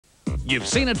You've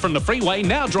seen it from the freeway,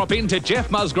 now drop in to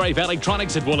Geoff Musgrave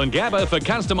Electronics at Wollongabba for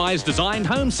customised designed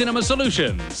home cinema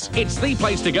solutions. It's the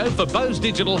place to go for Bose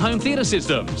digital home theatre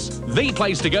systems. The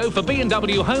place to go for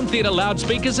B&W home theatre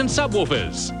loudspeakers and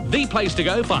subwoofers. The place to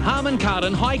go for Harman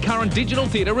Kardon high current digital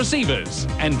theatre receivers.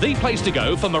 And the place to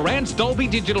go for Marantz Dolby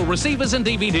digital receivers and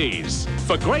DVDs.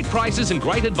 For great prices and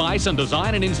great advice on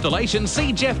design and installation,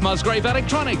 see Geoff Musgrave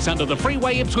Electronics under the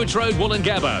freeway, Ipswich Road,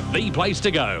 Wollongabba. The place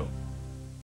to go.